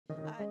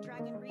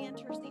Dragon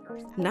re-enters the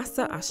Earth's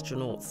NASA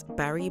astronauts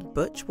Barry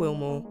Butch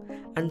Wilmore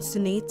and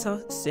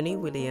Sunita Suni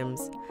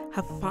Williams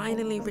have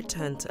finally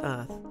returned to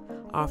Earth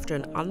after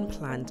an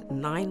unplanned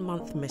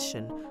 9-month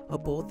mission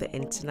aboard the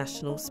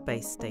International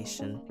Space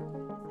Station.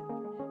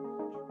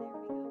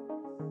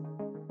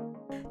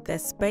 Their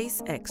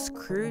SpaceX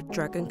Crew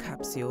Dragon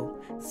capsule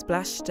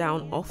splashed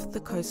down off the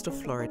coast of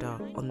Florida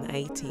on the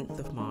 18th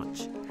of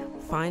March,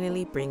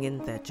 finally bringing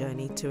their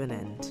journey to an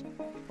end.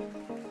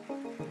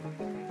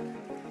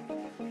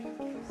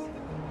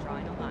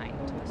 Drawing a line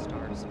to the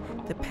stars.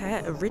 The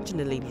pair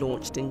originally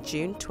launched in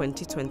June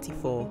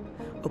 2024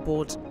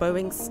 aboard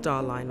Boeing's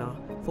Starliner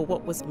for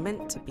what was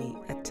meant to be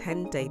a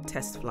 10-day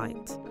test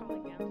flight.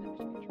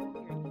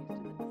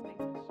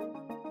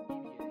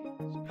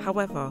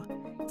 However,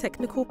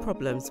 technical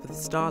problems with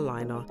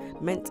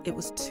Starliner meant it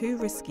was too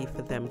risky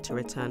for them to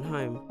return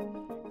home.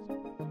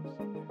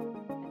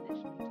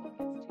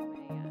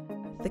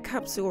 The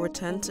capsule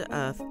returned to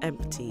Earth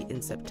empty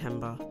in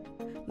September,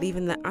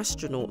 leaving the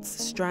astronauts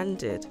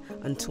stranded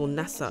until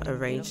NASA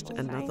arranged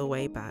another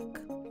way back.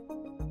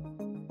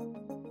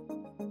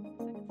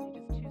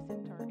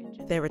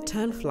 Their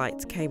return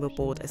flight came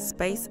aboard a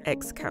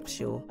SpaceX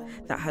capsule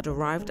that had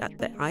arrived at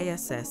the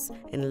ISS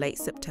in late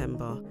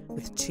September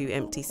with 2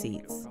 empty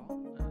seats.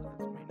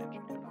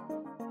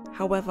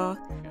 However,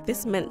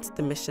 this meant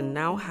the mission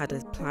now had a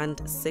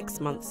planned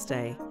 6-month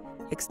stay,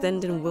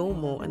 extending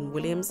Wilmore and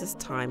Williams'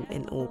 time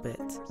in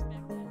orbit.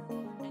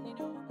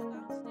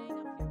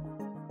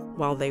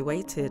 While they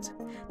waited,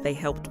 they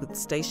helped with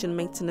station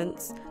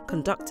maintenance,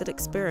 conducted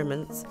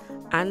experiments,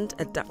 and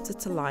adapted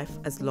to life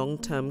as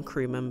long-term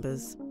crew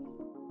members.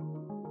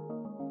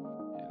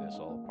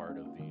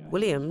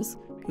 Williams,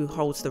 who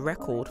holds the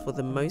record for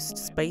the most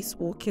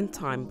spacewalking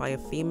time by a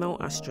female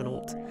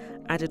astronaut,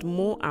 added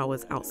more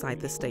hours outside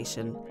the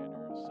station.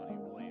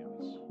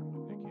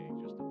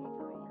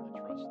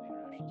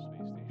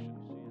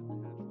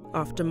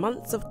 After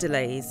months of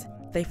delays,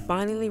 they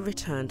finally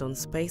returned on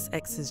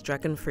SpaceX's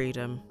Dragon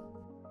Freedom.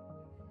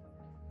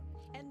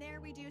 And there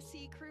we do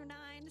see Crew 9,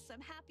 some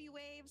happy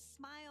waves,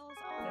 smiles.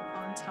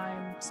 An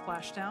on-time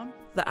splashdown.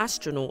 The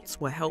astronauts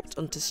were helped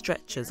onto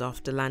stretchers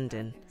after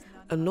landing,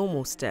 a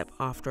normal step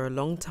after a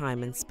long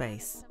time in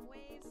space.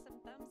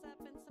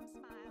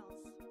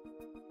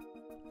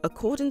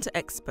 According to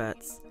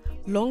experts,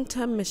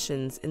 long-term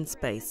missions in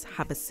space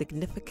have a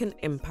significant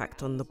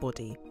impact on the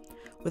body,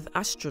 with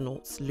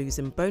astronauts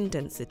losing bone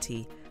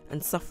density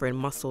and suffering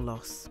muscle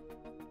loss.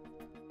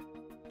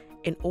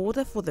 In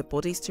order for their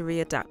bodies to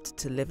readapt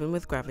to living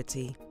with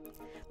gravity,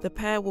 the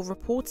pair will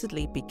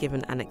reportedly be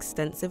given an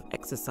extensive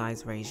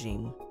exercise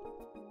regime.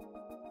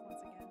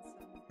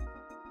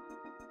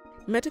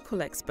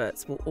 Medical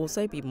experts will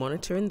also be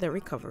monitoring their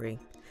recovery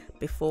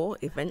before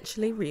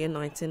eventually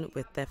reuniting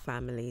with their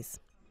families.